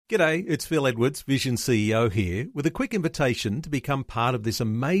G'day, it's Phil Edwards, Vision CEO here, with a quick invitation to become part of this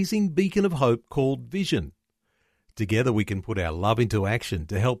amazing beacon of hope called Vision. Together we can put our love into action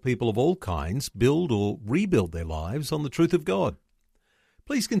to help people of all kinds build or rebuild their lives on the truth of God.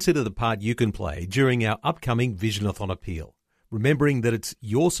 Please consider the part you can play during our upcoming Visionathon appeal, remembering that it's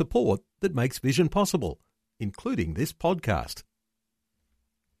your support that makes Vision possible, including this podcast.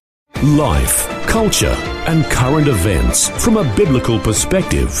 Life, culture and current events from a biblical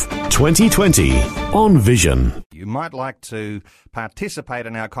perspective. 2020 on Vision. You might like to participate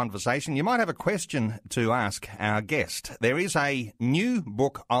in our conversation. You might have a question to ask our guest. There is a new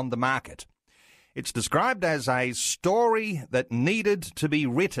book on the market. It's described as a story that needed to be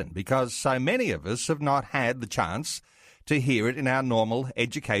written because so many of us have not had the chance to hear it in our normal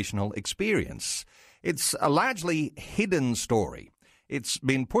educational experience. It's a largely hidden story. It's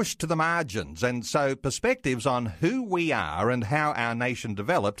been pushed to the margins, and so perspectives on who we are and how our nation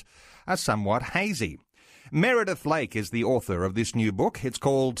developed are somewhat hazy. Meredith Lake is the author of this new book. It's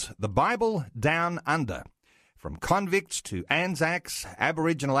called The Bible Down Under. From convicts to Anzacs,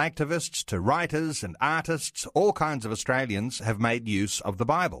 Aboriginal activists to writers and artists, all kinds of Australians have made use of the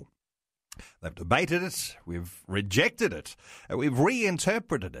Bible. They've debated it, we've rejected it, we've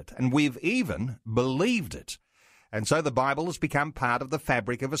reinterpreted it, and we've even believed it. And so the Bible has become part of the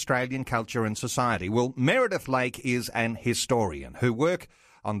fabric of Australian culture and society. Well, Meredith Lake is an historian. Her work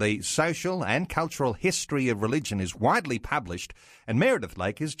on the social and cultural history of religion is widely published, and Meredith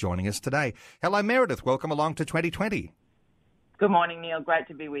Lake is joining us today. Hello, Meredith. Welcome along to 2020. Good morning, Neil. Great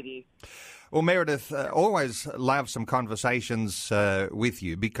to be with you. Well, Meredith, always love some conversations with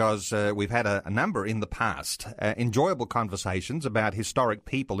you because we've had a number in the past, enjoyable conversations about historic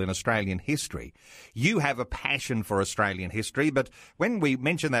people in Australian history. You have a passion for Australian history, but when we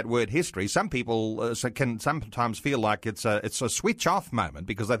mention that word history, some people can sometimes feel like it's a switch-off moment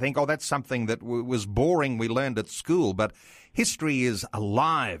because they think, oh, that's something that was boring we learned at school, but history is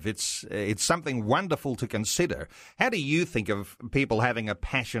alive. It's something wonderful to consider. How do you think of people having a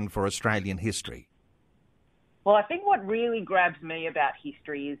passion for Australian history? Well, I think what really grabs me about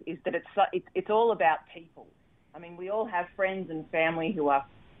history is that it's all about people. I mean, we all have friends and family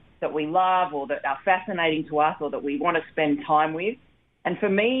that we love or that are fascinating to us or that we want to spend time with. And for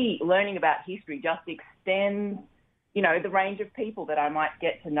me, learning about history just extends, the range of people that I might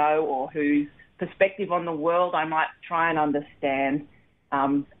get to know or whose perspective on the world I might try and understand,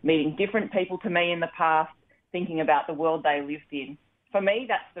 meeting different people to me in the past, thinking about the world they lived in. For me,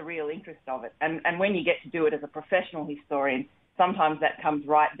 that's the real interest of it. And when you get to do it as a professional historian, sometimes that comes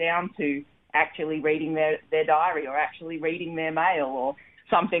right down to actually reading their diary or actually reading their mail or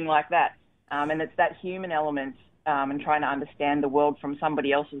something like that. And it's that human element and trying to understand the world from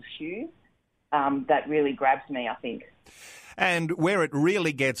somebody else's shoes that really grabs me, I think. And where it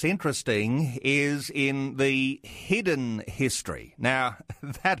really gets interesting is in the hidden history. Now,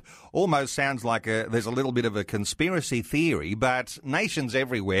 that almost sounds like there's a little bit of a conspiracy theory, but nations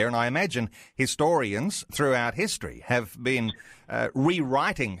everywhere, and I imagine historians throughout history, have been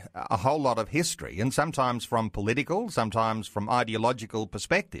rewriting a whole lot of history, and sometimes from political, sometimes from ideological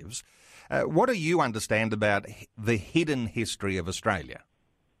perspectives. What do you understand about the hidden history of Australia?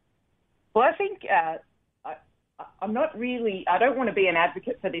 Well, I think I don't want to be an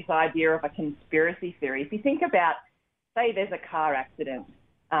advocate for this idea of a conspiracy theory. If you think about, say there's a car accident,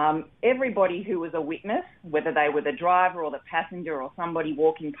 everybody who was a witness, whether they were the driver or the passenger or somebody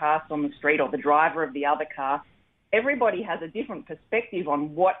walking past on the street or the driver of the other car, everybody has a different perspective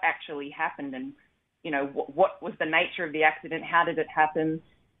on what actually happened and, what was the nature of the accident, how did it happen,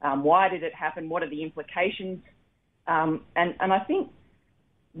 why did it happen, what are the implications. And I think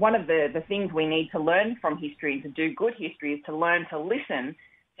one of the things we need to learn from history and to do good history is to learn to listen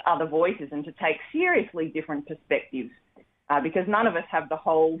to other voices and to take seriously different perspectives because none of us have the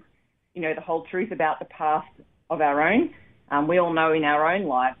whole truth about the past of our own. We all know in our own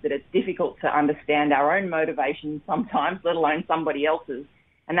lives that it's difficult to understand our own motivations sometimes, let alone somebody else's.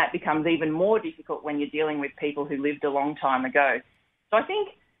 And that becomes even more difficult when you're dealing with people who lived a long time ago. So I think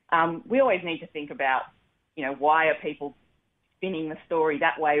we always need to think about, why are people spinning the story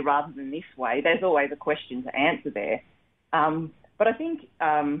that way rather than this way. There's always a question to answer there. But I think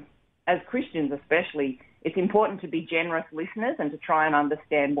as Christians especially, it's important to be generous listeners and to try and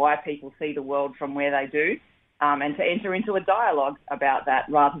understand why people see the world from where they do and to enter into a dialogue about that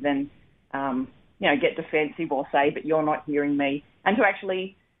rather than, get defensive or say, but you're not hearing me. And to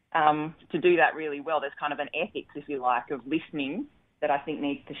actually, to do that really well, there's kind of an ethics, if you like, of listening that I think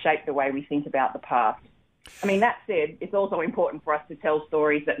needs to shape the way we think about the past. I mean, that said, it's also important for us to tell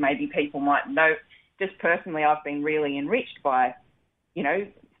stories that maybe people might know. Just personally, I've been really enriched by,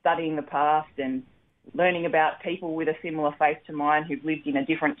 studying the past and learning about people with a similar faith to mine who've lived in a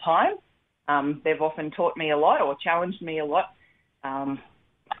different time. They've often taught me a lot or challenged me a lot.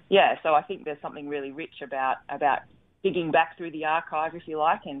 So I think there's something really rich about digging back through the archive, if you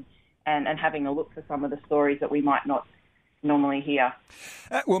like, and having a look for some of the stories that we might not normally hear.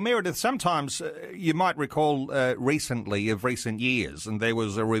 Well, Meredith, sometimes you might recall recent years, and there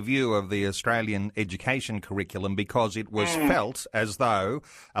was a review of the Australian education curriculum because it was felt as though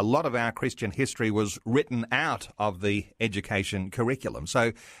a lot of our Christian history was written out of the education curriculum.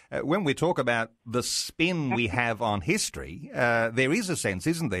 So when we talk about the spin we have on history, there is a sense,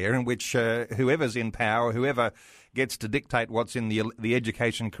 isn't there, in which whoever's in power, whoever gets to dictate what's in the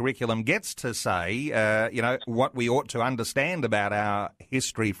education curriculum gets to say, what we ought to understand about our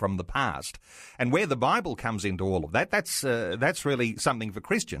history from the past. And where the Bible comes into all of that, that's really something for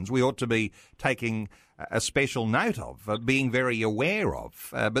Christians we ought to be taking a special note of, being very aware of.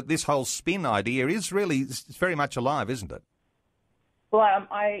 But this whole spin idea is very much alive, isn't it? Well,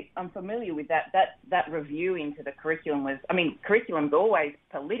 I'm familiar with that. That review into the curriculum curriculum's always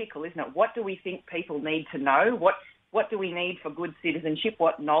political, isn't it? What do we think people need to know? What do we need for good citizenship?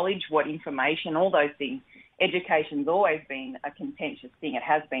 What knowledge, what information, all those things. Education's always been a contentious thing. It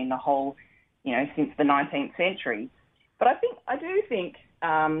has been the whole, since the 19th century. But I do think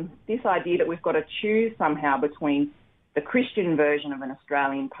this idea that we've got to choose somehow between the Christian version of an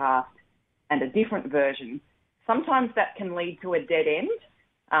Australian past and a different version, sometimes that can lead to a dead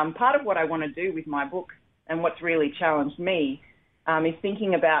end. Part of what I want to do with my book and what's really challenged me is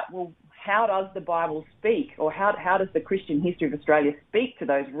thinking about, well, how does the Bible speak, or how does the Christian history of Australia speak to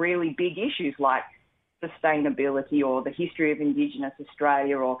those really big issues like sustainability or the history of Indigenous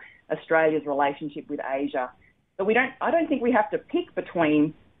Australia or Australia's relationship with Asia? So I don't think we have to pick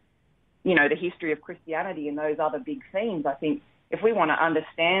between, the history of Christianity and those other big themes. I think if we want to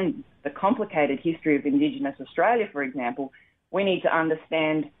understand the complicated history of Indigenous Australia, for example, we need to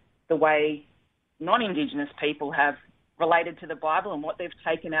understand the way non-Indigenous people have related to the Bible and what they've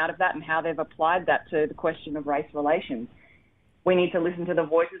taken out of that and how they've applied that to the question of race relations. We need to listen to the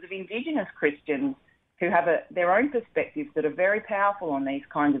voices of Indigenous Christians who have their own perspectives that are very powerful on these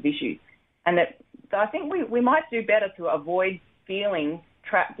kinds of issues. And so I think we might do better to avoid feeling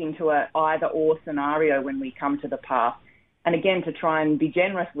trapped into a either-or scenario when we come to the past. And again, to try and be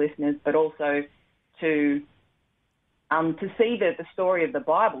generous listeners, but also to see that the story of the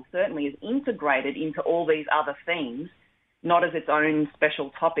Bible certainly is integrated into all these other themes, not as its own special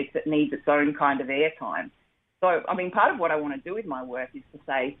topic that needs its own kind of airtime. So, part of what I want to do with my work is to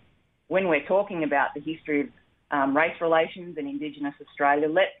say, when we're talking about the history of race relations and Indigenous Australia,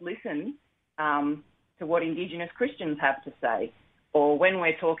 let's listen to what Indigenous Christians have to say. Or when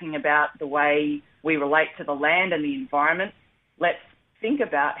we're talking about the way we relate to the land and the environment, let's think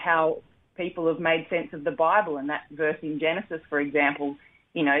about how people have made sense of the Bible and that verse in Genesis, for example,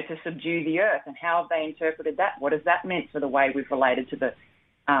 to subdue the earth, and how have they interpreted that? What has that meant for the way we've related to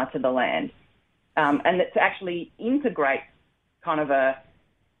the land? And that to actually integrate kind of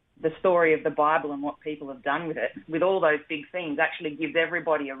the story of the Bible and what people have done with it, with all those big themes, actually gives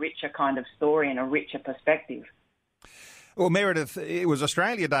everybody a richer kind of story and a richer perspective. Well, Meredith, it was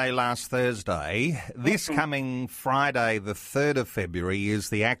Australia Day last Thursday. This coming Friday, the 3rd of February, is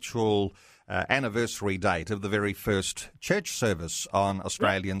the actual anniversary date of the very first church service on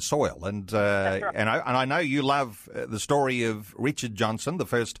Australian soil. And right. and I know you love the story of Richard Johnson, the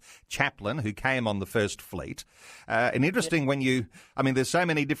first chaplain who came on the first fleet. And interesting when there's so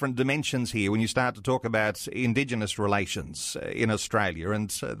many different dimensions here when you start to talk about Indigenous relations in Australia and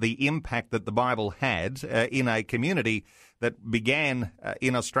the impact that the Bible had in a community that began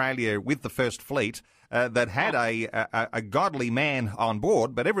in Australia with the first fleet. That had a godly man on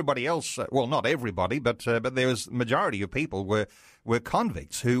board, but everybody else, well, not everybody, but there was a majority of people were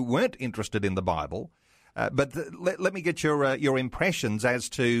convicts who weren't interested in the Bible. But let me get your impressions as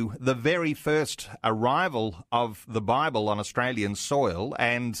to the very first arrival of the Bible on Australian soil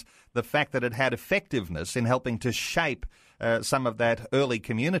and the fact that it had effectiveness in helping to shape some of that early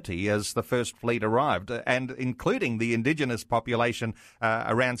community as the first fleet arrived, and including the Indigenous population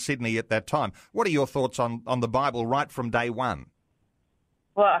around Sydney at that time. What are your thoughts on the Bible right from day one?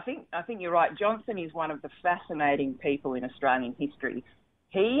 Well, I think you're right. Johnson is one of the fascinating people in Australian history.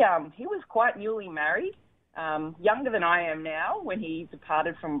 He was quite newly married, younger than I am now when he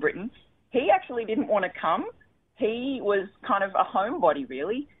departed from Britain. He actually didn't want to come. He was kind of a homebody,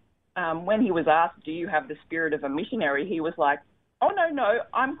 really. When he was asked, do you have the spirit of a missionary, he was like, oh, no,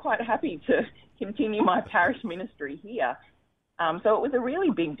 I'm quite happy to continue my parish ministry here. So it was a really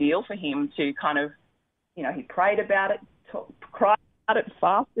big deal for him to kind of, he prayed about it, cried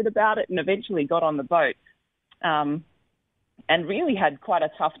fasted about it, and eventually got on the boat, and really had quite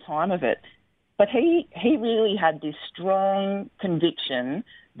a tough time of it. But he really had this strong conviction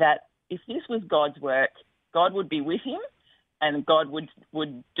that if this was God's work, God would be with him, and God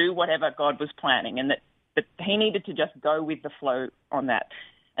would do whatever God was planning, and that he needed to just go with the flow on that.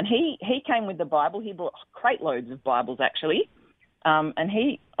 And he came with the Bible. He brought crate loads of Bibles, actually. And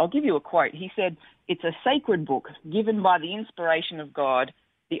I'll give you a quote. He said, "It's a sacred book given by the inspiration of God,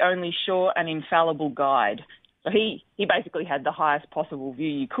 the only sure and infallible guide." So he basically had the highest possible view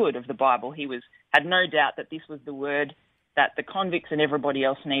you could of the Bible. He had no doubt that this was the word that the convicts and everybody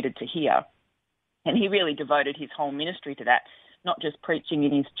else needed to hear. And he really devoted his whole ministry to that, not just preaching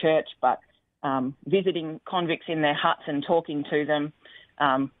in his church, but visiting convicts in their huts and talking to them.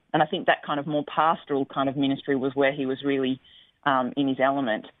 And I think that kind of more pastoral kind of ministry was where he was really in his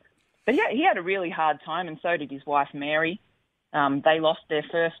element. But yeah, he had a really hard time, and so did his wife, Mary. They lost their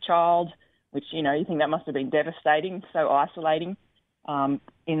first child, which, you think that must have been devastating, so isolating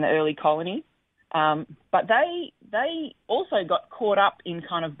in the early colony. But they also got caught up in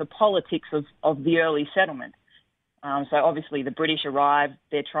kind of the politics of the early settlement. So obviously the British arrived.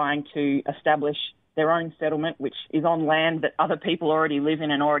 They're trying to establish their own settlement, which is on land that other people already live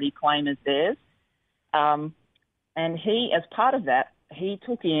in and already claim as theirs. And he, as part of that, he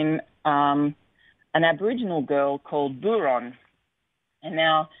took in an Aboriginal girl called Buron. And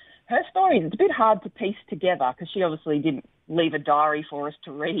now her story is a bit hard to piece together because she obviously didn't leave a diary for us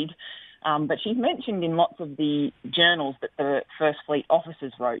to read. But she's mentioned in lots of the journals that the First Fleet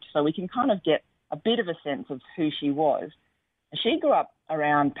officers wrote, so we can kind of get a bit of a sense of who she was. She grew up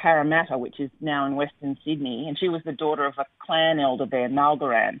around Parramatta, which is now in Western Sydney, and she was the daughter of a clan elder there,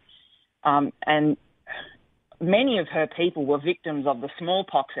 Nalgaran. And many of her people were victims of the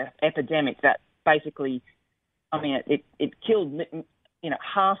smallpox epidemic that basically, it killed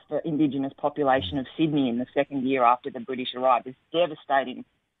half the Indigenous population of Sydney in the second year after the British arrived. This devastating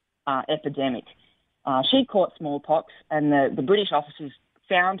epidemic. She caught smallpox, and the British officers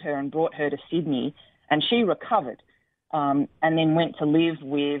found her and brought her to Sydney, and she recovered, and then went to live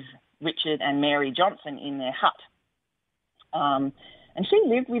with Richard and Mary Johnson in their hut. And she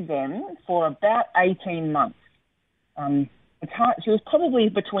lived with them for about 18 months. She was probably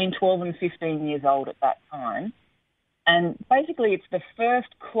between 12 and 15 years old at that time. And basically it's the first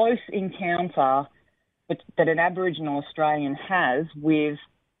close encounter that an Aboriginal Australian has with,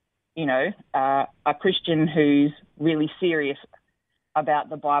 a Christian who's really serious about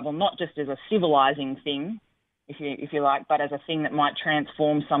the Bible, not just as a civilizing thing, if you like, but as a thing that might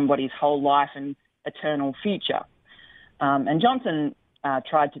transform somebody's whole life and eternal future. And Johnson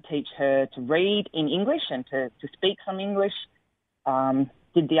tried to teach her to read in English and to speak some English,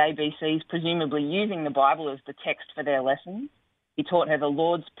 did the ABCs, presumably using the Bible as the text for their lessons. He taught her the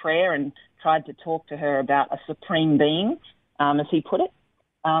Lord's Prayer and tried to talk to her about a supreme being, as he put it.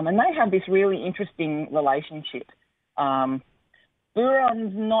 And they have this really interesting relationship.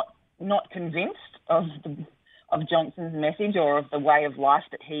 Buron's not convinced of Johnson's message or of the way of life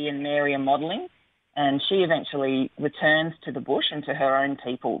that he and Mary are modelling, and she eventually returns to the bush and to her own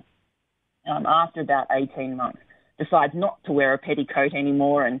people after about 18 months, decides not to wear a petticoat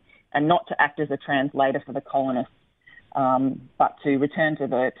anymore and not to act as a translator for the colonists, but to return to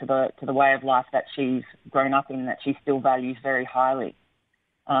the way of life that she's grown up in, that she still values very highly.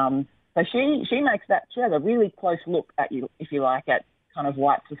 So she has a really close look at you, if you like, at kind of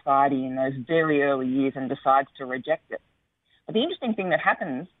white society in those very early years and decides to reject it. But the interesting thing that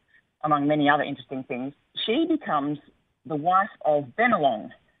happens, among many other interesting things, she becomes the wife of Bennelong,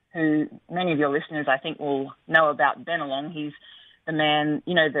 who many of your listeners, I think, will know about Bennelong. He's the man,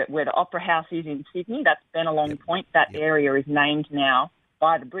 where the Opera House is in Sydney. That's Bennelong Point. That area is named now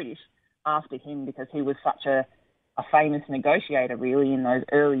by the British after him because he was such a famous negotiator, really, in those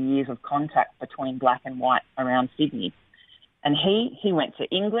early years of contact between black and white around Sydney. And he went to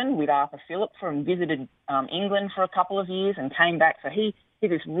England with Arthur Phillip and visited England for a couple of years and came back. So he's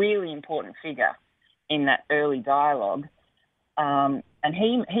this really important figure in that early dialogue. And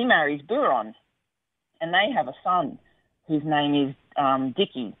he marries Buron, and they have a son whose name is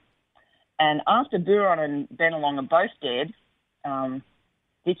Dicky. And after Buron and Bennelong are both dead,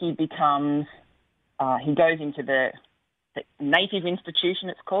 Dicky becomes... he goes into the Native Institution,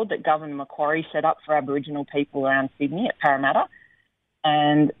 it's called, that Governor Macquarie set up for Aboriginal people around Sydney at Parramatta,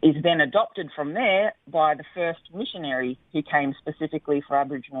 and is then adopted from there by the first missionary who came specifically for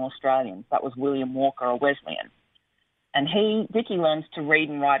Aboriginal Australians. That was William Walker, a Wesleyan. And Dicky learns to read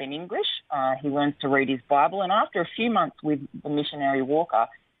and write in English. He learns to read his Bible, and after a few months with the missionary Walker,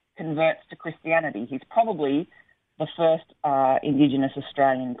 converts to Christianity. He's probably the first Indigenous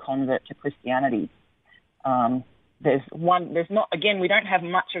Australian convert to Christianity. We don't have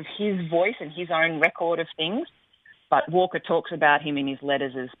much of his voice and his own record of things, but Walker talks about him in his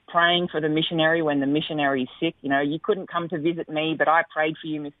letters as praying for the missionary when the missionary is sick. You know, you couldn't come to visit me, but I prayed for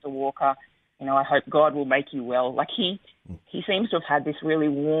you, Mr. Walker. You know, I hope God will make you well. Like he seems to have had this really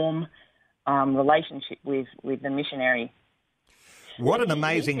warm relationship with the missionary. What an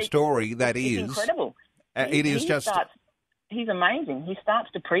amazing story that is. It's incredible. He's amazing. He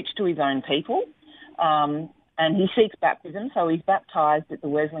starts to preach to his own people, and he seeks baptism, so he's baptised at the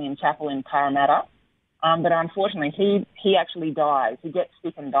Wesleyan Chapel in Parramatta. But unfortunately, he actually dies. He gets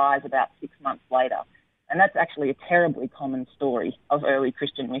sick and dies about 6 months later. And that's actually a terribly common story of early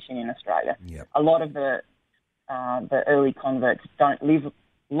Christian mission in Australia. Yep. A lot of the early converts don't live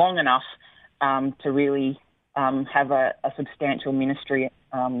long enough to really have a substantial ministry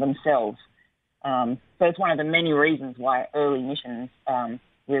themselves. So it's one of the many reasons why early missions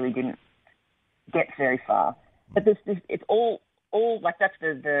really didn't get very far. But it's all like that's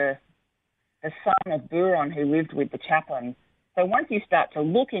the son of Buron who lived with the chaplain. So once you start to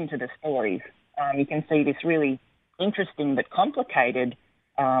look into the stories, you can see this really interesting but complicated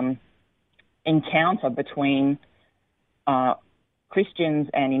encounter between Christians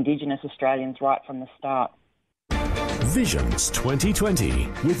and Indigenous Australians right from the start. Visions 2020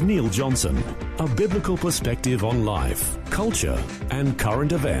 with Neil Johnson. A biblical perspective on life, culture and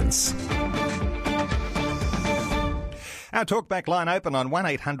current events. Our talkback line open on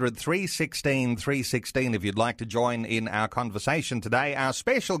 1800 316 316 if you'd like to join in our conversation today. Our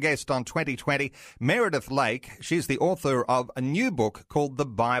special guest on 2020, Meredith Lake. She's the author of a new book called The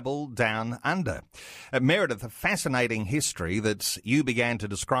Bible Down Under. Meredith, a fascinating history that you began to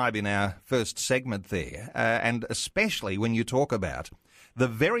describe in our first segment there, and especially when you talk about the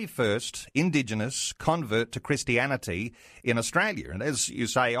very first Indigenous convert to Christianity in Australia. And as you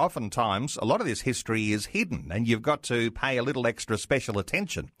say, oftentimes a lot of this history is hidden and you've got to pay a little extra special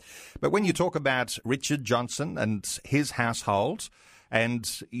attention. But when you talk about Richard Johnson and his household,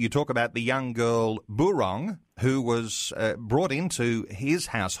 and you talk about the young girl Burong, who was brought into his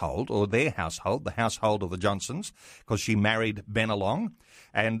household, or their household, the household of the Johnsons, because she married Bennelong,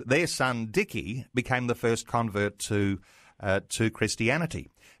 and their son Dickie became the first convert to Christianity.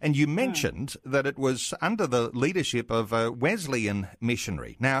 And you mentioned that it was under the leadership of a Wesleyan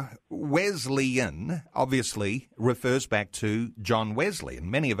missionary. Now, Wesleyan obviously refers back to John Wesley, and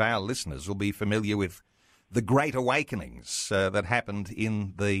many of our listeners will be familiar with the Great Awakenings that happened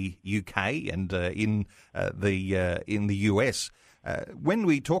in the UK and in the US. When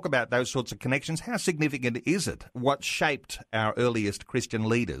we talk about those sorts of connections, how significant is it? What shaped our earliest Christian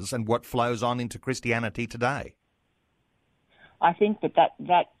leaders and what flows on into Christianity today? I think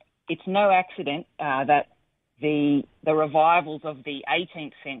that it's no accident that the revivals of the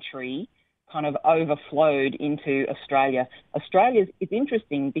 18th century kind of overflowed into Australia. It's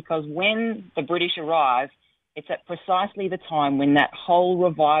interesting because when the British arrive, it's at precisely the time when that whole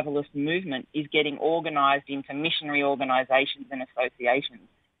revivalist movement is getting organised into missionary organisations and associations.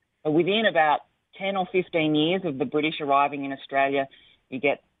 So within about 10 or 15 years of the British arriving in Australia, you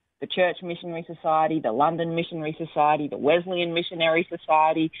get the Church Missionary Society, the London Missionary Society, the Wesleyan Missionary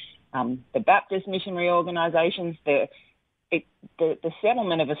Society, the Baptist missionary organisations. The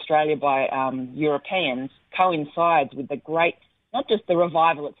settlement of Australia by Europeans coincides with the great, not just the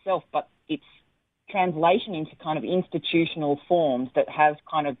revival itself, but its translation into kind of institutional forms that has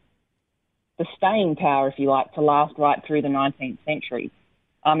kind of the staying power, if you like, to last right through the 19th century.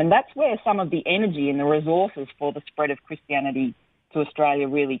 And that's where some of the energy and the resources for the spread of Christianity to Australia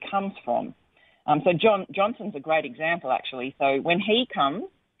really comes from. So Johnson's a great example, actually. So when he comes,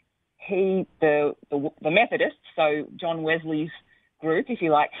 the Methodists, so John Wesley's group, if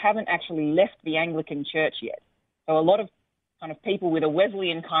you like, haven't actually left the Anglican Church yet. So a lot of kind of people with a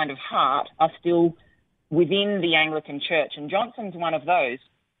Wesleyan kind of heart are still within the Anglican Church, and Johnson's one of those.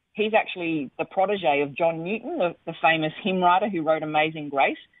 He's actually the protege of John Newton, the famous hymn writer who wrote Amazing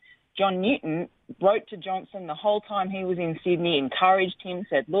Grace. John Newton wrote to Johnson the whole time he was in Sydney, encouraged him,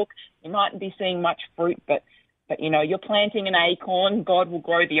 said, look, you mightn't be seeing much fruit, but you know, you're planting an acorn, God will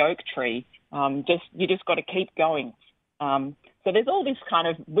grow the oak tree. You just got to keep going. So there's all this kind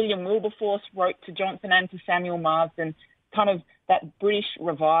of, William Wilberforce wrote to Johnson and to Samuel Marsden, kind of that British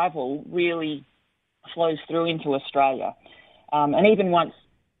revival really flows through into Australia. And even once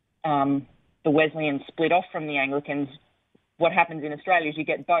the Wesleyans split off from the Anglicans, what happens in Australia is you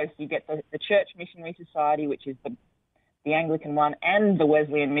get both. You get the Church Missionary Society, which is the Anglican one, and the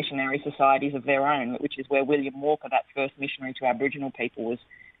Wesleyan missionary societies of their own, which is where William Walker, that first missionary to Aboriginal people,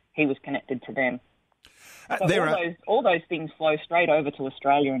 he was connected to them. So all those things flow straight over to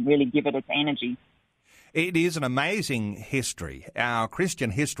Australia and really give it its energy. It is an amazing history. Our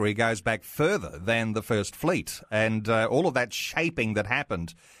Christian history goes back further than the First Fleet, and all of that shaping that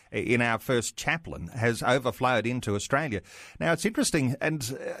happened in our first chaplain has overflowed into Australia. Now, it's interesting,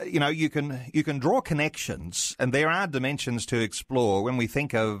 and you can draw connections, and there are dimensions to explore when we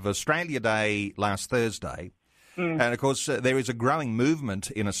think of Australia Day last Thursday. And of course, there is a growing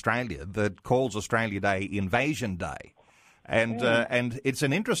movement in Australia that calls Australia Day Invasion Day. And it's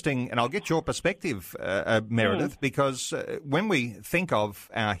an interesting, and I'll get your perspective, Meredith, because when we think of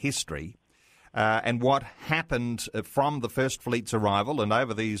our history and what happened from the First Fleet's arrival and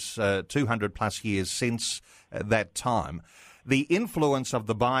over these 200 plus years since that time, the influence of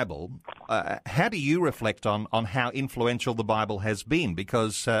the Bible, how do you reflect on how influential the Bible has been?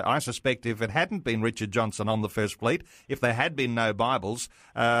 Because I suspect if it hadn't been Richard Johnson on the First Fleet, if there had been no Bibles,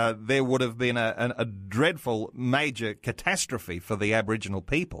 there would have been a dreadful major catastrophe for the Aboriginal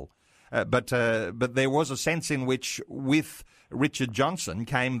people. But there was a sense in which with Richard Johnson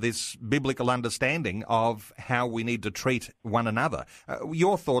came this biblical understanding of how we need to treat one another.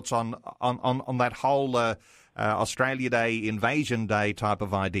 Your thoughts on that whole Australia Day, Invasion Day type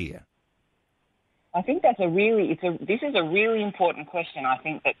of idea? I think this is a really important question. I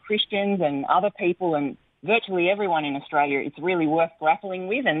think that Christians and other people and virtually everyone in Australia, it's really worth grappling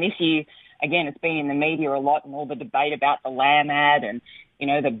with. And this year, again, it's been in the media a lot, and all the debate about the Lamb ad and,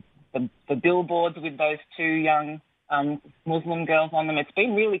 the billboards with those two young Muslim girls on them. It's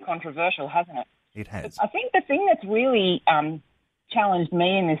been really controversial, hasn't it? It has. I think the thing that's really challenged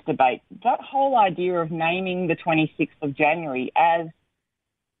me in this debate, that whole idea of naming the 26th of January as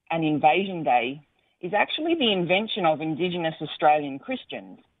an invasion day is actually the invention of Indigenous Australian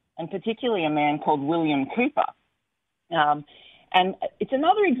Christians, and particularly a man called William Cooper. And it's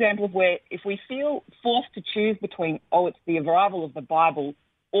another example of where if we feel forced to choose between, it's the arrival of the Bible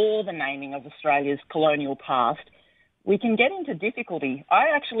or the naming of Australia's colonial past, we can get into difficulty. I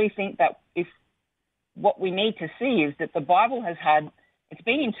actually think that what we need to see is that the Bible it's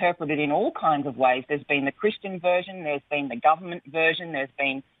been interpreted in all kinds of ways. There's been the Christian version, there's been the government version, there's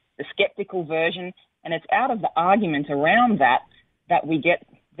been the skeptical version, and it's out of the argument around that we get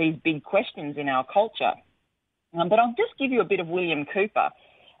these big questions in our culture. But I'll just give you a bit of William Cooper.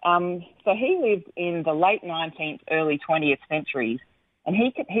 So he lived in the late 19th, early 20th centuries, and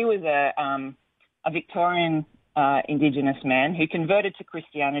he was a Victorian Indigenous man who converted to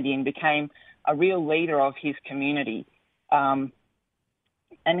Christianity and became a real leader of his community. And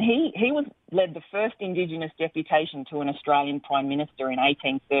he led the first Indigenous deputation to an Australian Prime Minister in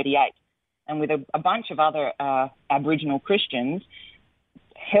 1838, and with a bunch of other Aboriginal Christians,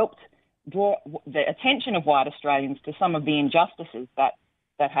 helped draw the attention of white Australians to some of the injustices that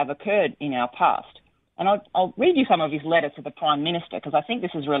have occurred in our past. And I'll read you some of his letter to the Prime Minister, because I think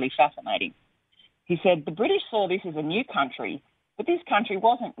this is really fascinating. He said, "The British saw this as a new country, but this country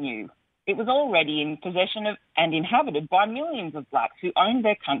wasn't new. It was already in possession of and inhabited by millions of blacks who owned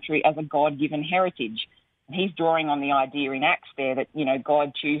their country as a God-given heritage." And he's drawing on the idea in Acts there that,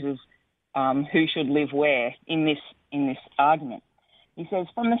 God chooses who should live where in this argument. He says,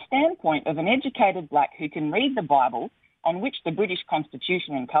 "From the standpoint of an educated black who can read the Bible, on which the British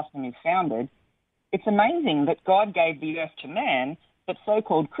Constitution and custom is founded, it's amazing that God gave the earth to man, but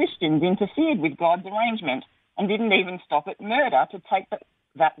so-called Christians interfered with God's arrangement and didn't even stop at murder to take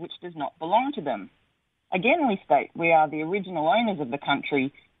that which does not belong to them. Again, we state we are the original owners of the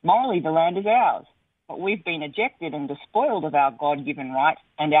country. Morally, the land is ours, but we've been ejected and despoiled of our God-given right,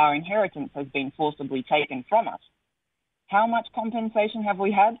 and our inheritance has been forcibly taken from us. How much compensation have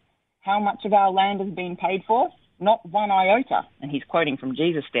we had? How much of our land has been paid for? Not one iota." And he's quoting from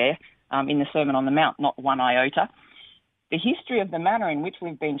Jesus there in the Sermon on the Mount, not one iota. "The history of the manner in which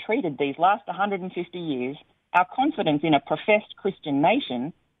we've been treated these last 150 years, our confidence in a professed Christian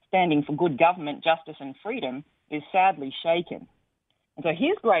nation, standing for good government, justice and freedom, is sadly shaken." And so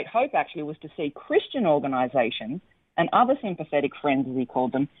his great hope actually was to see Christian organisations and other sympathetic friends, as he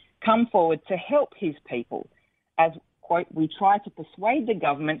called them, come forward to help his people as, quote, "we try to persuade the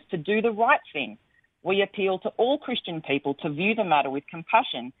governments to do the right thing. We appeal to all Christian people to view the matter with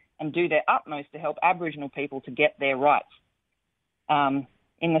compassion and do their utmost to help Aboriginal people to get their rights.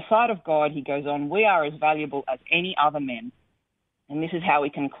 In the sight of God," he goes on, "we are as valuable as any other men." And this is how he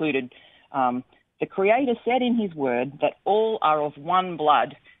concluded. "The Creator said in his word that all are of one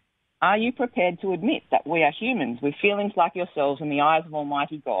blood. Are you prepared to admit that we are humans with feelings like yourselves in the eyes of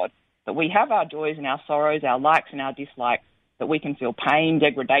Almighty God, that we have our joys and our sorrows, our likes and our dislikes, that we can feel pain,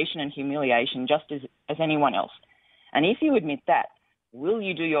 degradation and humiliation just as anyone else? And if you admit that, will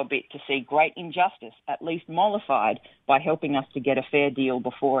you do your bit to see great injustice at least mollified by helping us to get a fair deal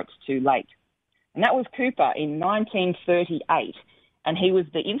before it's too late? And that was Cooper in 1938, and he was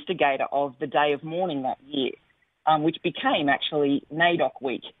the instigator of the Day of Mourning that year, which became actually NAIDOC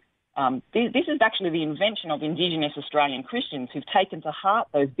Week. This is actually the invention of Indigenous Australian Christians who've taken to heart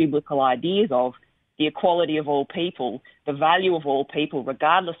those biblical ideas of the equality of all people, the value of all people,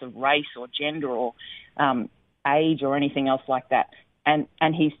 regardless of race or gender or age or anything else like that. And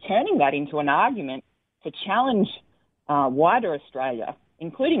he's turning that into an argument to challenge wider Australia,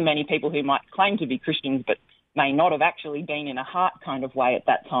 including many people who might claim to be Christians but may not have actually been in a heart kind of way at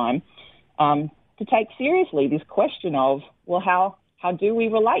that time, to take seriously this question of, well, how do we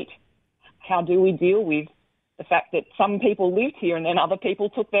relate? How do we deal with the fact that some people lived here and then other people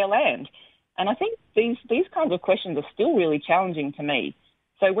took their land? And I think these kinds of questions are still really challenging to me.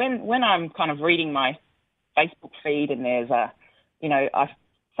 So when I'm kind of reading my Facebook feed and there's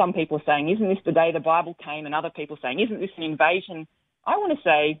some people are saying, isn't this the day the Bible came? And other people saying, isn't this an invasion? I want to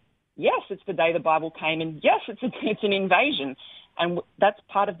say, yes, it's the day the Bible came, and yes, it's an invasion. And that's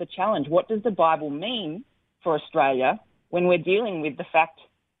part of the challenge. What does the Bible mean for Australia when we're dealing with the fact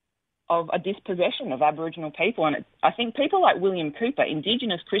of a dispossession of Aboriginal people? And I think people like William Cooper,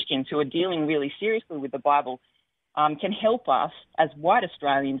 Indigenous Christians who are dealing really seriously with the Bible, can help us as white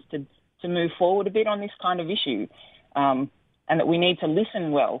Australians to move forward a bit on this kind of issue, and that we need to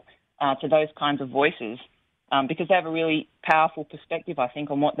listen well to those kinds of voices because they have a really powerful perspective, I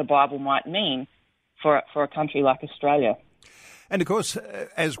think, on what the Bible might mean for a country like Australia. And of course,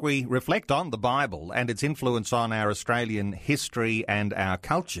 as we reflect on the Bible and its influence on our Australian history and our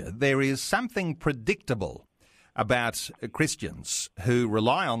culture, there is something predictable about Christians who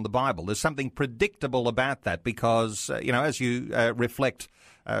rely on the Bible. There's something predictable about that because, as you reflect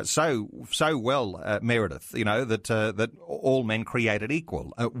so well, Meredith, that all men created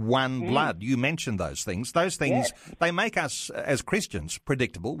equal, one blood. You mentioned those things. Those things, they make us as Christians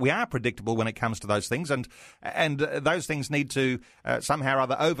predictable. We are predictable when it comes to those things, and those things need to somehow or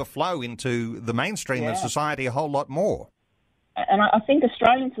other overflow into the mainstream of society a whole lot more. And I think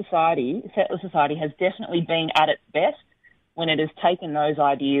Australian society, settler society, has definitely been at its best when it has taken those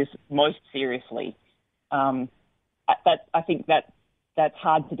ideas most seriously. I think that's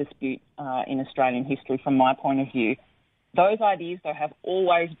hard to dispute in Australian history from my point of view. Those ideas, though, have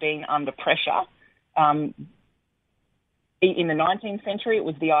always been under pressure. In the 19th century, it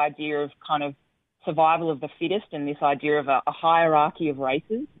was the idea of kind of survival of the fittest and this idea of a hierarchy of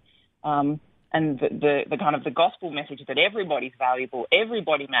races. And the kind of the gospel message that everybody's valuable,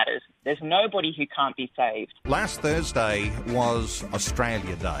 everybody matters, there's nobody who can't be saved. Last Thursday was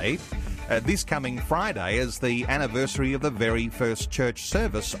Australia Day. This coming Friday is the anniversary of the very first church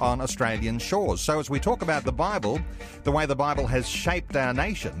service on Australian shores. So as we talk about the Bible, the way the Bible has shaped our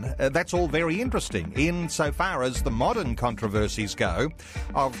nation, that's all very interesting insofar as the modern controversies go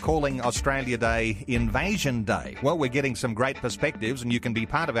of calling Australia Day Invasion Day. Well, we're getting some great perspectives and you can be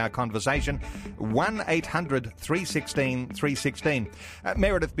part of our conversation. 1-800-316-316.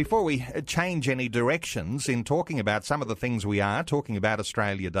 Meredith, before we change any directions in talking about some of the things we are talking about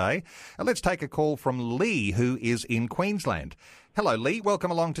Australia Day, let's take a call from Lee, who is in Queensland. Hello, Lee. Welcome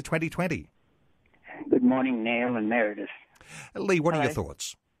along to 2020. Good morning, Neil and Meredith. Lee, what are your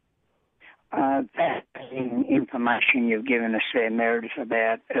thoughts? Fascinating information you've given us there, Meredith,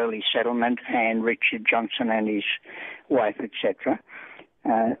 about early settlement and Richard Johnson and his wife, etc.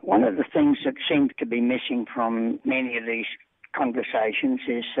 One of the things that seems to be missing from many of these conversations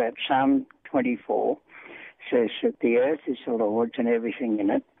is that Psalm 24 says that the earth is the Lord's and everything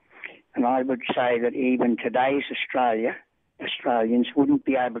in it. And I would say that even today's Australians wouldn't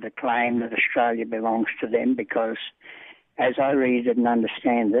be able to claim that Australia belongs to them because, as I read it and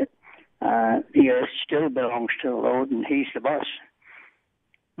understand it, the earth still belongs to the Lord and He's the boss.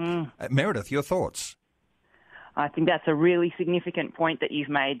 Meredith, your thoughts? I think that's a really significant point that you've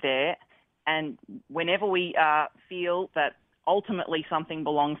made there. And whenever we feel that ultimately something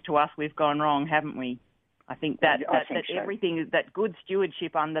belongs to us, we've gone wrong, haven't we? I think that everything, that good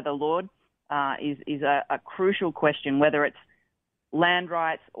stewardship under the Lord is a crucial question, whether it's land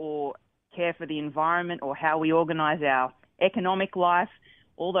rights or care for the environment or how we organise our economic life.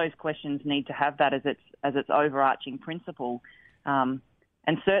 All those questions need to have that as its overarching principle. And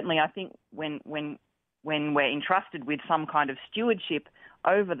certainly, I think when we're entrusted with some kind of stewardship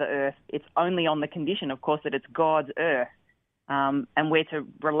over the earth, it's only on the condition, of course, that it's God's earth. And we're to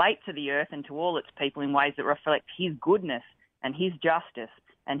relate to the earth and to all its people in ways that reflect His goodness and His justice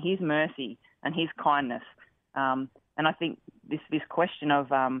and His mercy and His kindness. And I think this question of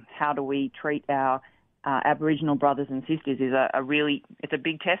how do we treat our Aboriginal brothers and sisters is it's a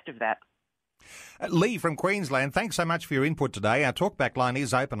big test of that. Lee from Queensland, thanks so much for your input today. Our talkback line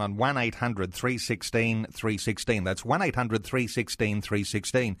is open on 1800 316 316. That's 1800 316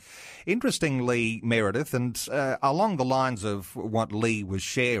 316. Interestingly, Meredith, and along the lines of what Lee was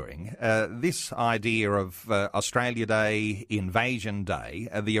sharing, this idea of Australia Day, Invasion Day,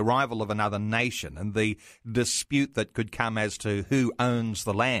 the arrival of another nation and the dispute that could come as to who owns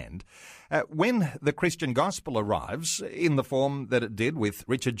the land. When the Christian gospel arrives in the form that it did with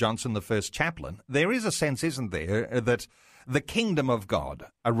Richard Johnson, the first chaplain, there is a sense, isn't there, that the kingdom of God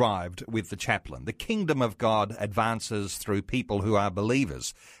arrived with the chaplain. The kingdom of God advances through people who are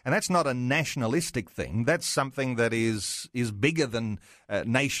believers. And that's not a nationalistic thing. That's something that is bigger than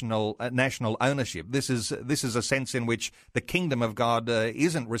national ownership. This is a sense in which the kingdom of God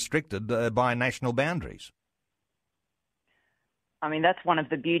isn't restricted by national boundaries. I mean, that's one of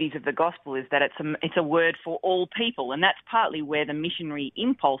the beauties of the gospel, is that it's a word for all people, and that's partly where the missionary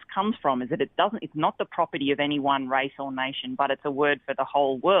impulse comes from, is that it's not the property of any one race or nation, but it's a word for the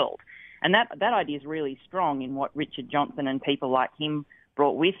whole world. And that idea is really strong in what Richard Johnson and people like him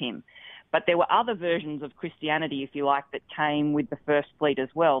brought with him. But there were other versions of Christianity, if you like, that came with the First Fleet as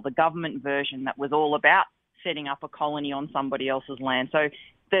well, the government version that was all about setting up a colony on somebody else's land. So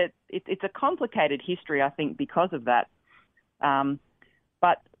it's a complicated history, I think, because of that.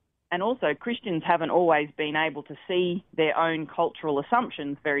 And also Christians haven't always been able to see their own cultural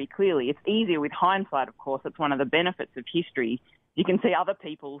assumptions very clearly. It's easier with hindsight, of course. It's one of the benefits of history. You can see other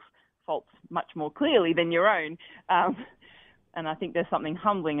people's faults much more clearly than your own. And I think there's something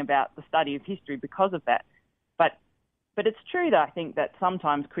humbling about the study of history because of that. But it's true that I think that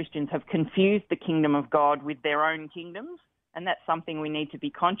sometimes Christians have confused the kingdom of God with their own kingdoms, and that's something we need to be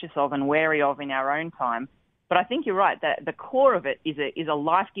conscious of and wary of in our own time. But I think you're right, that the core of it is a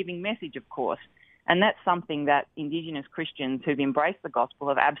life-giving message, of course, and that's something that Indigenous Christians who've embraced the gospel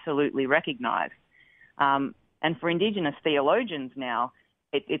have absolutely recognised. And for Indigenous theologians now,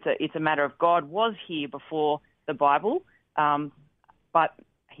 it's a matter of God was here before the Bible, but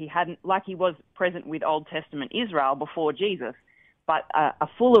he hadn't, like he was present with Old Testament Israel before Jesus, but a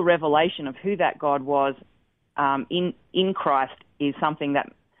fuller revelation of who that God was in Christ is something that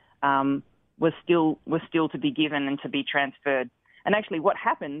was still to be given and to be transferred. And actually what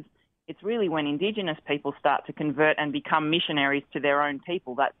happens, it's really when Indigenous people start to convert and become missionaries to their own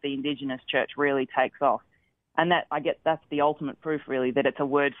people that the Indigenous church really takes off. And that's the ultimate proof, really, that it's a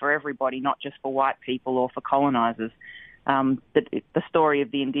word for everybody, not just for white people or for colonisers. The story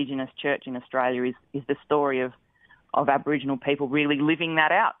of the Indigenous church in Australia is the story of Aboriginal people really living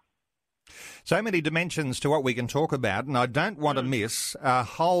that out. So many dimensions to what we can talk about, and I don't want to miss a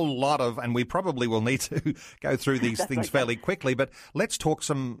whole lot of, and we probably will need to go through these things fairly quickly, but let's talk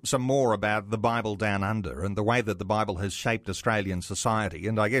some more about the Bible Down Under and the way that the Bible has shaped Australian society.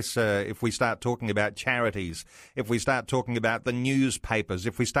 And I guess if we start talking about charities, if we start talking about the newspapers,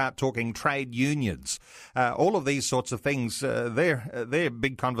 if we start talking trade unions, all of these sorts of things, they're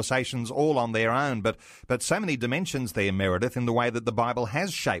big conversations all on their own, but so many dimensions there, Meredith, in the way that the Bible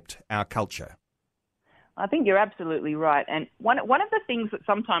has shaped our culture. I think you're absolutely right. And one of the things that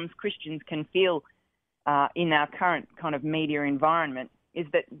sometimes Christians can feel in our current kind of media environment is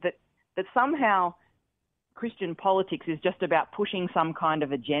that somehow Christian politics is just about pushing some kind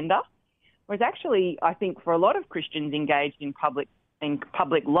of agenda, whereas actually I think for a lot of Christians engaged in public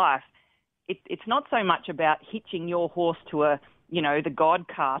life, it's not so much about hitching your horse to the God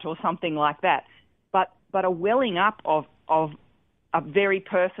cart or something like that, but a welling up of a very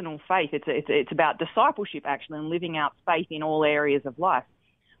personal faith. It's about discipleship, actually, and living out faith in all areas of life.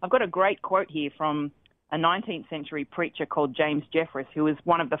 I've got a great quote here from a 19th century preacher called James Jeffress, who was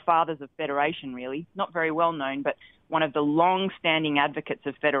one of the fathers of Federation, really. Not very well known, but one of the long-standing advocates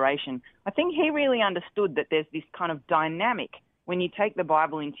of Federation. I think he really understood that there's this kind of dynamic when you take the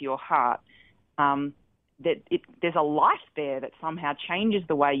Bible into your heart, there's a life there that somehow changes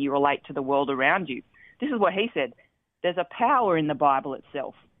the way you relate to the world around you. This is what he said. There's a power in the Bible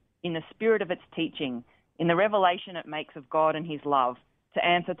itself, in the spirit of its teaching, in the revelation it makes of God and his love, to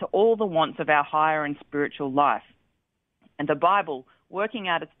answer to all the wants of our higher and spiritual life. And the Bible, working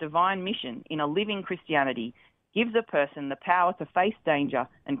out its divine mission in a living Christianity, gives a person the power to face danger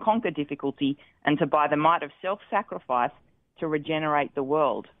and conquer difficulty, and to, by the might of self-sacrifice, to regenerate the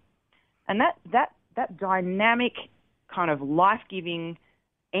world. And that dynamic kind of life-giving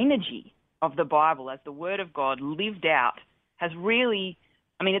energy of the Bible as the Word of God lived out has really,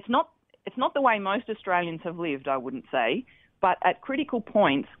 it's not the way most Australians have lived, I wouldn't say, but at critical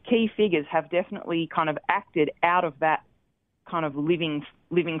points, key figures have definitely kind of acted out of that kind of living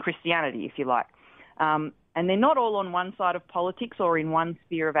Christianity, if you like. And they're not all on one side of politics or in one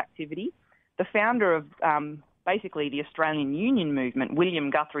sphere of activity. The founder of basically the Australian Union movement, William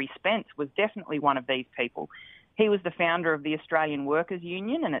Guthrie Spence, was definitely one of these people. He was the founder of the Australian Workers'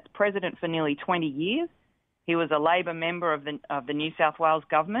 Union and its president for nearly 20 years. He was a Labor member of the New South Wales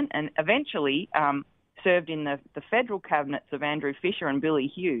government and eventually served in the federal cabinets of Andrew Fisher and Billy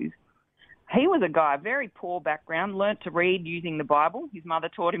Hughes. He was a guy, very poor background, learnt to read using the Bible. His mother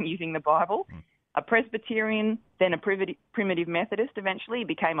taught him using the Bible. A Presbyterian, then a primitive Methodist. Eventually he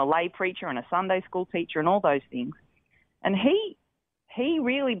became a lay preacher and a Sunday school teacher and all those things. And he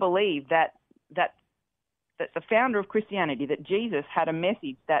really believed that the founder of Christianity, that Jesus had a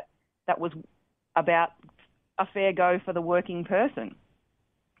message that was about a fair go for the working person,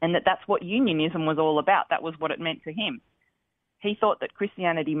 and that's what unionism was all about. That was what it meant to him. He thought that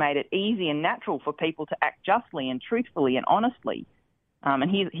Christianity made it easy and natural for people to act justly and truthfully and honestly.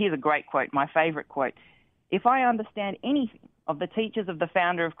 And here's a great quote, my favourite quote. "If I understand anything of the teachers of the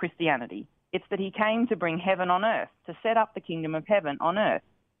founder of Christianity, it's that he came to bring heaven on earth, to set up the kingdom of heaven on earth,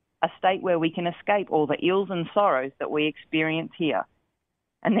 a state where we can escape all the ills and sorrows that we experience here."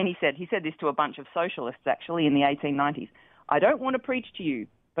 And then he said this to a bunch of socialists actually in the 1890s. "I don't want to preach to you,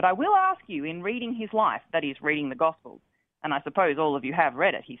 but I will ask you in reading his life," that is, reading the Gospels, and I suppose all of you have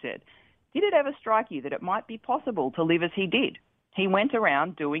read it, he said, "did it ever strike you that it might be possible to live as he did? He went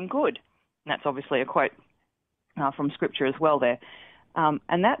around doing good." And that's obviously a quote from Scripture as well there.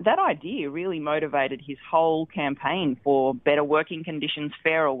 And that idea really motivated his whole campaign for better working conditions,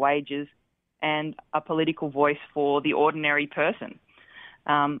 fairer wages, and a political voice for the ordinary person.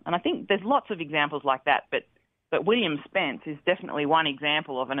 And I think there's lots of examples like that, but William Spence is definitely one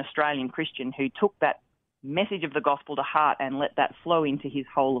example of an Australian Christian who took that message of the gospel to heart and let that flow into his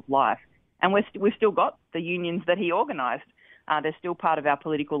whole of life. And we've still got the unions that he organised. They're still part of our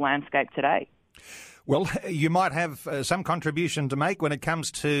political landscape today. Well, you might have some contribution to make when it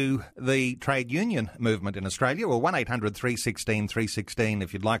comes to the trade union movement in Australia. Well, 1800 316 316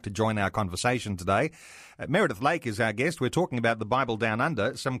 if you'd like to join our conversation today. Meredith Lake is our guest. We're talking about the Bible Down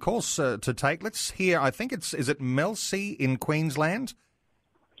Under. Some calls to take. Let's hear, I think is it Melcy in Queensland?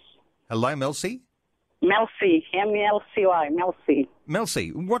 Hello, Melcy? Melcy, M-E-L-C-Y, Melcy.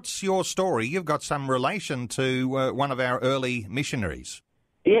 Melcy, what's your story? You've got some relation to one of our early missionaries.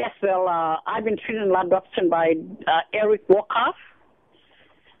 Yes, well, I've been treated in adoption by Eric Walker.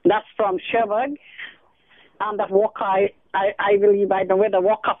 That's from Cherbourg. And that Walker, I believe I know where the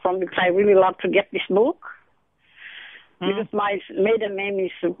Walker from because I really love to get this book. Because my maiden name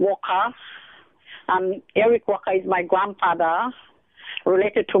is Walker. And Eric Walker is my grandfather,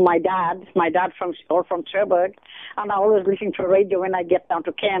 related to my dad from Cherbourg. And I always listen to radio when I get down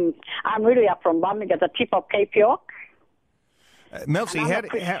to Cairns. I'm really up from Birmingham, at the tip of Cape York. Melcy,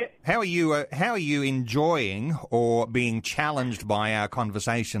 how are you enjoying or being challenged by our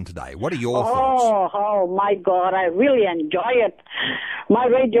conversation today? What are your thoughts? Oh my God, I really enjoy it. My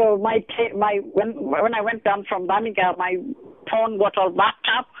radio, when I went down from Birmingham, my phone got all backed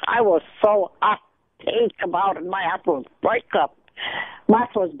up. I was so upset about it. My heart was break up. My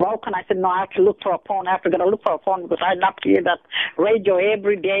heart was broken. I said, no, I have to look for a phone. I have to go look for a phone because I love to hear that radio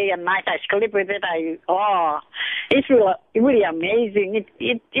every day and night. I sleep with it. It's really amazing.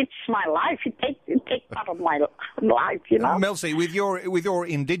 It's my life. It takes part of my life, you know. Melcy, with your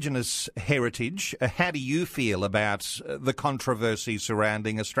Indigenous heritage, how do you feel about the controversy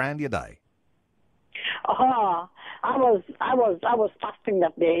surrounding Australia Day? I was fasting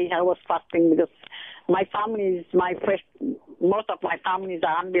that day. I was fasting because most of my families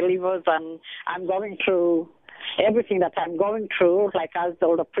are unbelievers, and I'm going through everything that I'm going through. Like as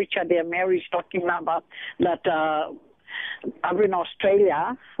the preacher there, Mary, is talking about that I'm in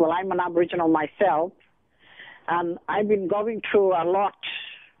Australia. Well, I'm an Aboriginal myself, and I've been going through a lot.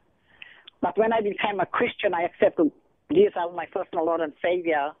 But when I became a Christian, I accepted Jesus as my personal Lord and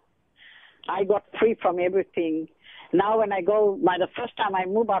Savior. I got free from everything. Now when I go, the first time I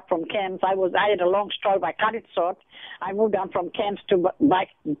moved out from Cairns, I had a long story, but I cut it short. I moved down from Cairns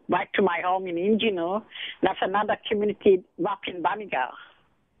back to my home in Ingenu. That's another community up in Birmingham.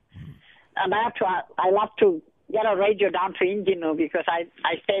 And I love to get a radio down to Ingenu because I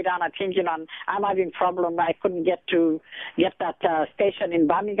stay down at Ingenu and I'm having problem. I couldn't get that station in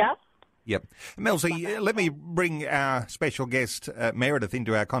Birmingham. Yep. Melcy, let me bring our special guest, Meredith,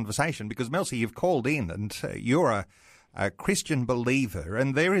 into our conversation because, Melcy, you've called in and you're a Christian believer,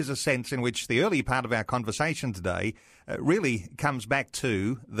 and there is a sense in which the early part of our conversation today really comes back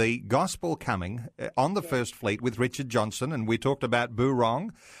to the gospel coming on the First Fleet with Richard Johnson, and we talked about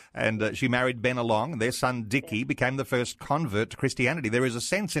Boorong, and she married Bennelong. Their son Dickie became the first convert to Christianity. There is a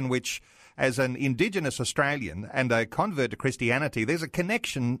sense in which as an Indigenous Australian and a convert to Christianity, there's a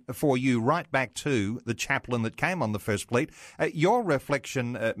connection for you right back to the chaplain that came on the First Fleet. Your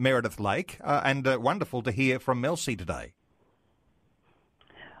reflection, Meredith Lake, and wonderful to hear from Melcy today.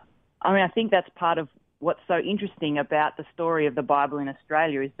 I mean, I think that's part of what's so interesting about the story of the Bible in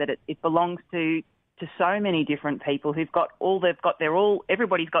Australia, is that it belongs to so many different people who've got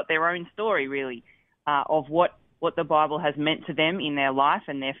everybody's got their own story, really, of what the Bible has meant to them in their life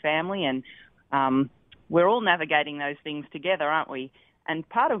and their family, and we're all navigating those things together, aren't we? And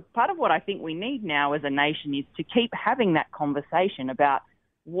part of what I think we need now as a nation is to keep having that conversation about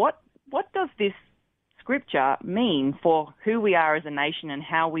what does this Scripture mean for who we are as a nation and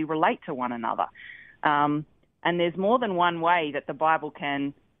how we relate to one another. And there's more than one way that the Bible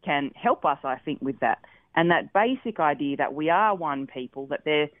can help us, I think, with that. And that basic idea that we are one people, that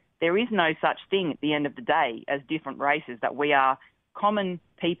there is no such thing at the end of the day as different races, that we are common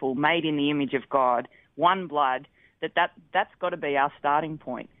people made in the image of God, one blood, that's got to be our starting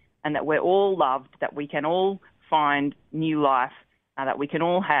point, and that we're all loved, that we can all find new life, that we can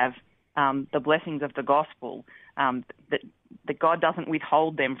all have the blessings of the gospel, that God doesn't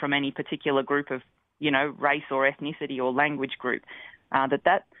withhold them from any particular group of, race or ethnicity or language group,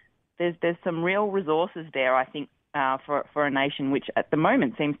 there's some real resources there, I think, for a nation which at the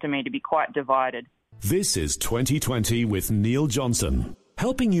moment seems to me to be quite divided. This is 2020 with Neil Johnson,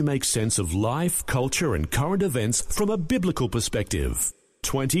 helping you make sense of life, culture and current events from a biblical perspective.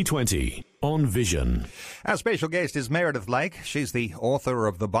 2020 on Vision. Our special guest is Meredith Lake. She's the author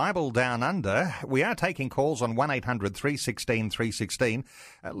of The Bible Down Under. We are taking calls on 1800 316 316.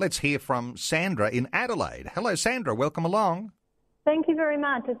 Let's hear from Sandra in Adelaide. Hello, Sandra. Welcome along. Thank you very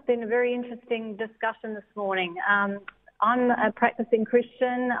much. It's been a very interesting discussion this morning. I'm a practicing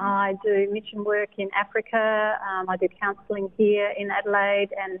Christian. I do mission work in Africa. I do counselling here in Adelaide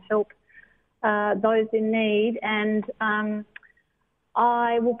and help those in need. And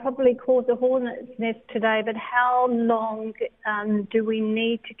I will probably cause a hornet's nest today, but how long do we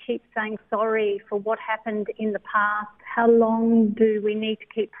need to keep saying sorry for what happened in the past? How long do we need to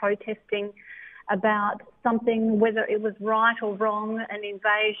keep protesting about something, whether it was right or wrong, an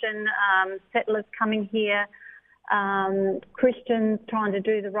invasion, settlers coming here, Christians trying to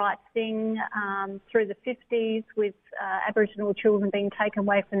do the right thing through the 50s with Aboriginal children being taken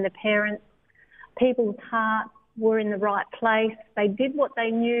away from their parents. People's hearts were in the right place. They did what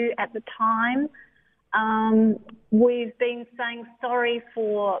they knew at the time. We've been saying sorry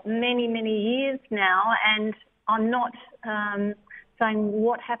for many, many years now, and I'm not saying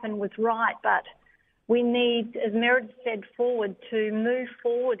what happened was right, but we need, as Meredith said, to move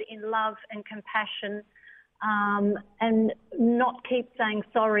forward in love and compassion, and not keep saying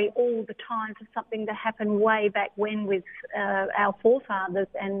sorry all the time for something that happened way back when with our forefathers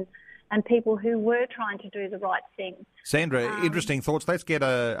and people who were trying to do the right thing. Sandra, interesting thoughts. Let's get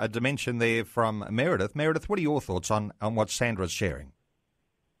a dimension there from Meredith. Meredith, what are your thoughts on what Sandra's sharing?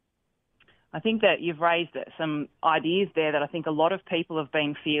 I think that you've raised some ideas there that I think a lot of people have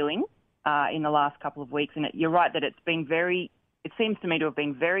been feeling in the last couple of weeks. And you're right that it seems to me to have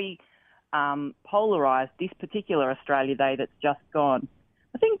been very polarised, this particular Australia Day that's just gone.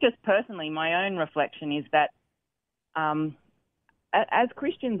 I think just personally, my own reflection is that as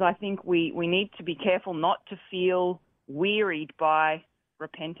Christians, I think we need to be careful not to feel wearied by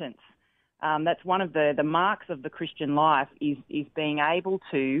repentance. That's one of the marks of the Christian life is being able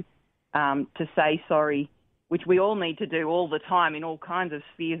to say sorry, which we all need to do all the time in all kinds of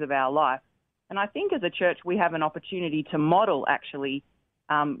spheres of our life. And I think as a church we have an opportunity to model actually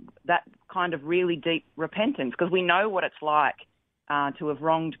that kind of really deep repentance, because we know what it's like to have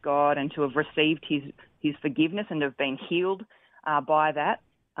wronged God and to have received his forgiveness and to have been healed by that.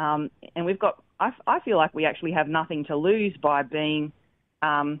 And I feel like we actually have nothing to lose by being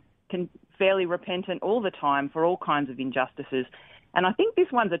fairly repentant all the time for all kinds of injustices. And I think this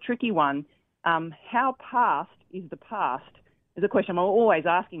one's a tricky one. How past is the past is a question I'm always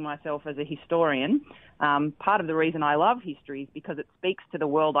asking myself as a historian. Part of the reason I love history is because it speaks to the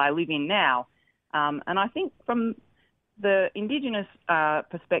world I live in now. And I think from the Indigenous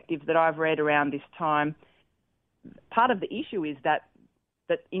perspective that I've read around this time, part of the issue is that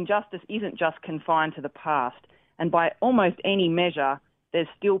injustice isn't just confined to the past. And by almost any measure, there's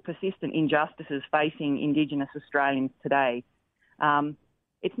still persistent injustices facing Indigenous Australians today.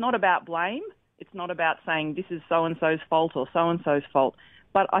 It's not about blame. It's not about saying this is so-and-so's fault or so-and-so's fault.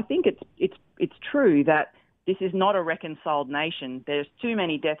 But I think it's true that this is not a reconciled nation. There's too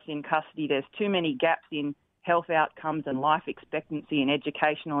many deaths in custody. There's too many gaps in health outcomes and life expectancy and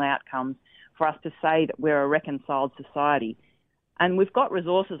educational outcomes for us to say that we're a reconciled society. And we've got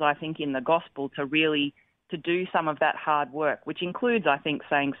resources, I think, in the gospel to do some of that hard work, which includes, I think,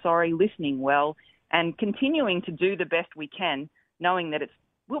 saying sorry, listening well, and continuing to do the best we can, knowing that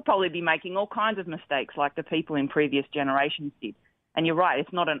we'll probably be making all kinds of mistakes like the people in previous generations did. And you're right,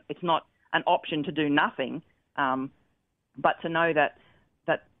 it's not an option to do nothing, but to know that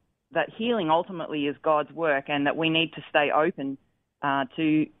healing ultimately is God's work, and that we need to stay open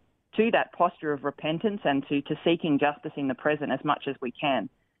to that posture of repentance and to seeking justice in the present as much as we can.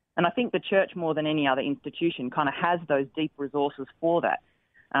 And I think the church, more than any other institution, kind of has those deep resources for that.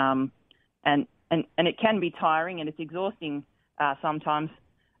 And it can be tiring and it's exhausting sometimes,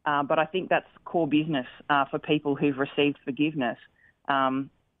 but I think that's core business for people who've received forgiveness from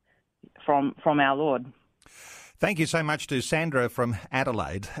our Lord. Thank you so much to Sandra from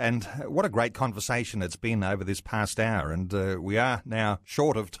Adelaide, and what a great conversation it's been over this past hour, and we are now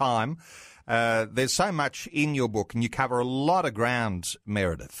short of time. There's so much in your book, and you cover a lot of ground,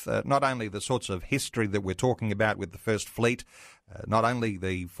 Meredith, not only the sorts of history that we're talking about with the First Fleet, not only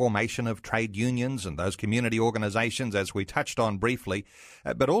the formation of trade unions and those community organisations, as we touched on briefly,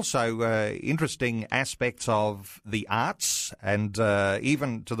 but also interesting aspects of the arts, and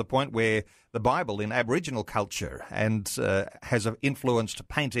even to the point where the Bible in Aboriginal culture and has influenced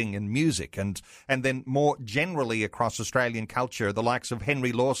painting and music, and then more generally across Australian culture, the likes of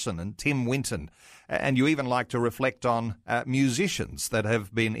Henry Lawson and Tim Winton. And you even like to reflect on musicians that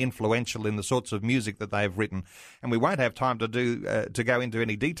have been influential in the sorts of music that they've written. And we won't have time to go into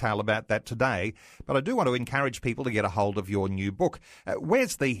any detail about that today, but I do want to encourage people to get a hold of your new book.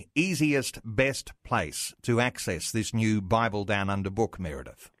 Where's the easiest, best place to access this new Bible Down Under book,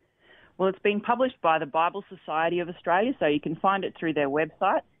 Meredith? Well, it's been published by the Bible Society of Australia, so you can find it through their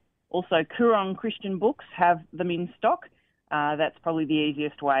website. Also, Coorong Christian Books have them in stock. That's probably the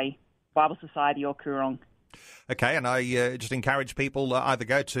easiest way, Bible Society or Coorong. Okay, and I just encourage people either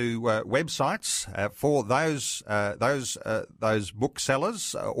go to websites for those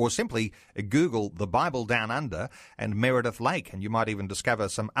booksellers, or simply Google The Bible Down Under and Meredith Lake, and you might even discover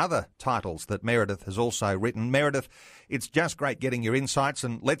some other titles that Meredith has also written. Meredith, it's just great getting your insights,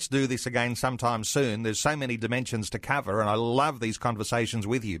 and let's do this again sometime soon. There's so many dimensions to cover, and I love these conversations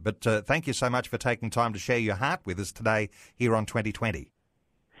with you. But thank you so much for taking time to share your heart with us today here on 2020.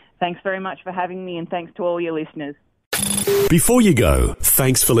 Thanks very much for having me, and thanks to all your listeners. Before you go,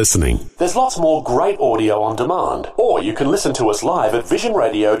 thanks for listening. There's lots more great audio on demand, or you can listen to us live at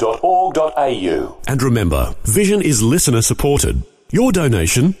visionradio.org.au. And remember, Vision is listener supported. Your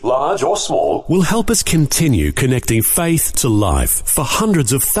donation, large or small, will help us continue connecting faith to life for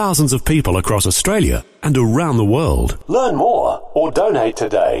hundreds of thousands of people across Australia and around the world. Learn more or donate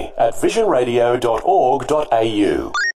today at visionradio.org.au.